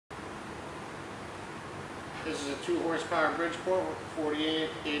This is a 2 horsepower Bridgeport with a 48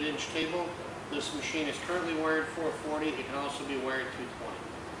 8-inch table. This machine is currently wired 440. It can also be wired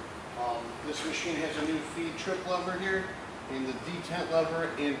 220. This machine has a new feed trip lever here, and the detent lever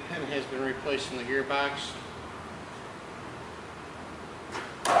and pin has been replaced in the gearbox.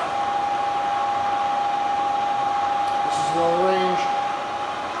 This is low range.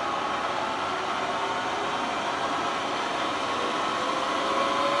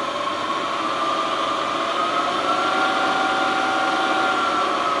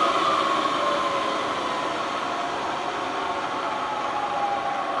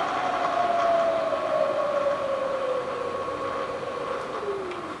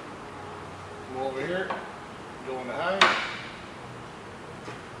 Over here, going to high.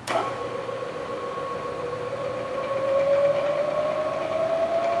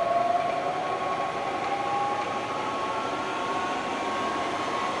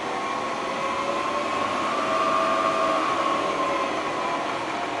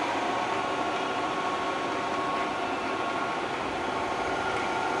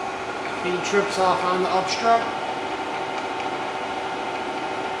 Feed trips off on the up strut.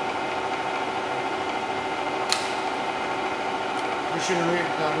 Pushing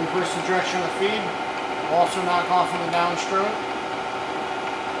reverse the direction of the feed. Also knock off on the down stroke.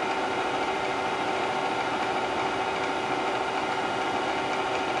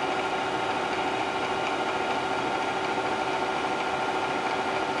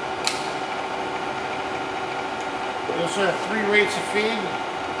 We also have 3 rates of feed: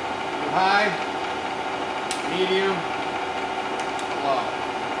 high, medium, low.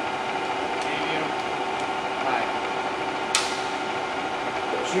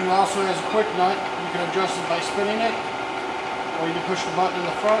 This unit also has a quick nut. You can adjust it by spinning it, or you can push the button in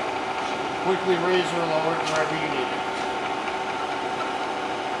the front, quickly raise or lower it wherever you need it.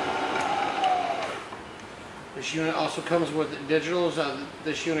 This unit also comes with digitals.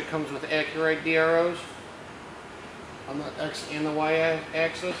 This unit comes with Acu-rite DROs on the X and the Y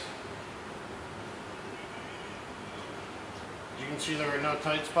axis. As you can see, there are no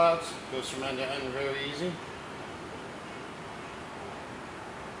tight spots. It goes from end to end very easy.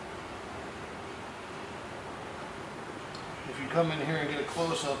 If you come in here and get a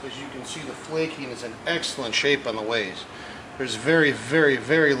close-up, as you can see, the flaking is in excellent shape on the ways. There's very, very,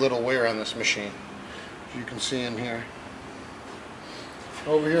 very little wear on this machine, as you can see in here.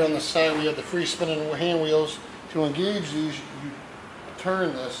 Over here on the side, we have the free spinning hand wheels. To engage these, you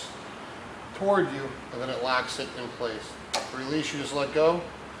turn this toward you, and then it locks it in place. To release, you just let go.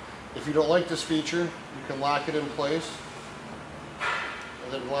 If you don't like this feature, you can lock it in place,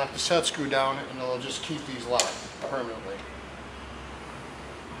 and then lock the set screw down, and it'll just keep these locked permanently.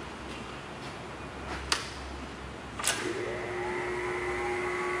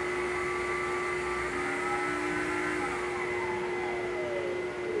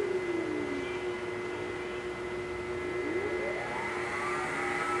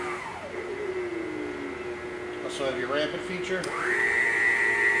 Also have your rapid feature.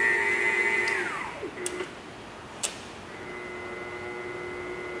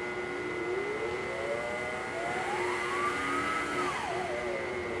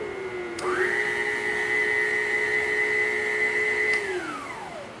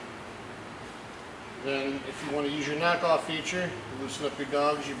 Then if you want to use your knockoff feature, you loosen up your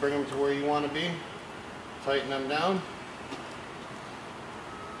dogs, you bring them to where you want to be, tighten them down.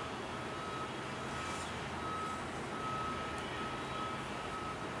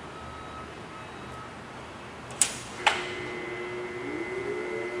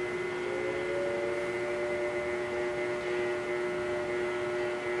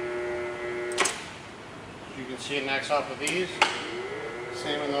 You can see it knocks off with these.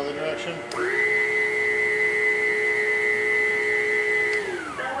 Same in the other direction.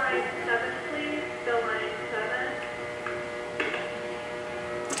 Bill line 7, please. Bill line 7.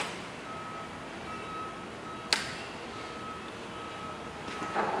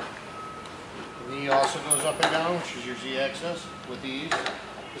 The knee also goes up and down, which is your Z-axis with ease.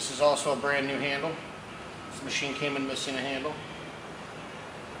 This is also a brand new handle. This machine came in missing a handle.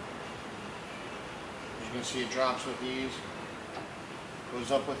 You can see it drops with ease,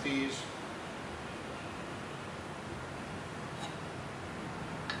 goes up with ease.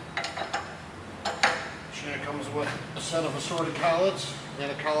 This unit comes with a set of assorted collets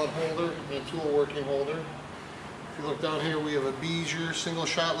and a collet holder and a tool working holder. If you look down here, we have a Beezer single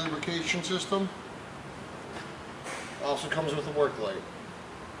shot lubrication system. Also comes with a worklight.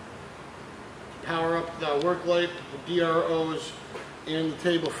 Power up the worklight, the DROs, and the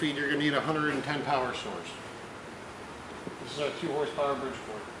table feed, you're going to need a 110 power source. This is our 2 horsepower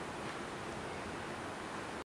Bridgeport.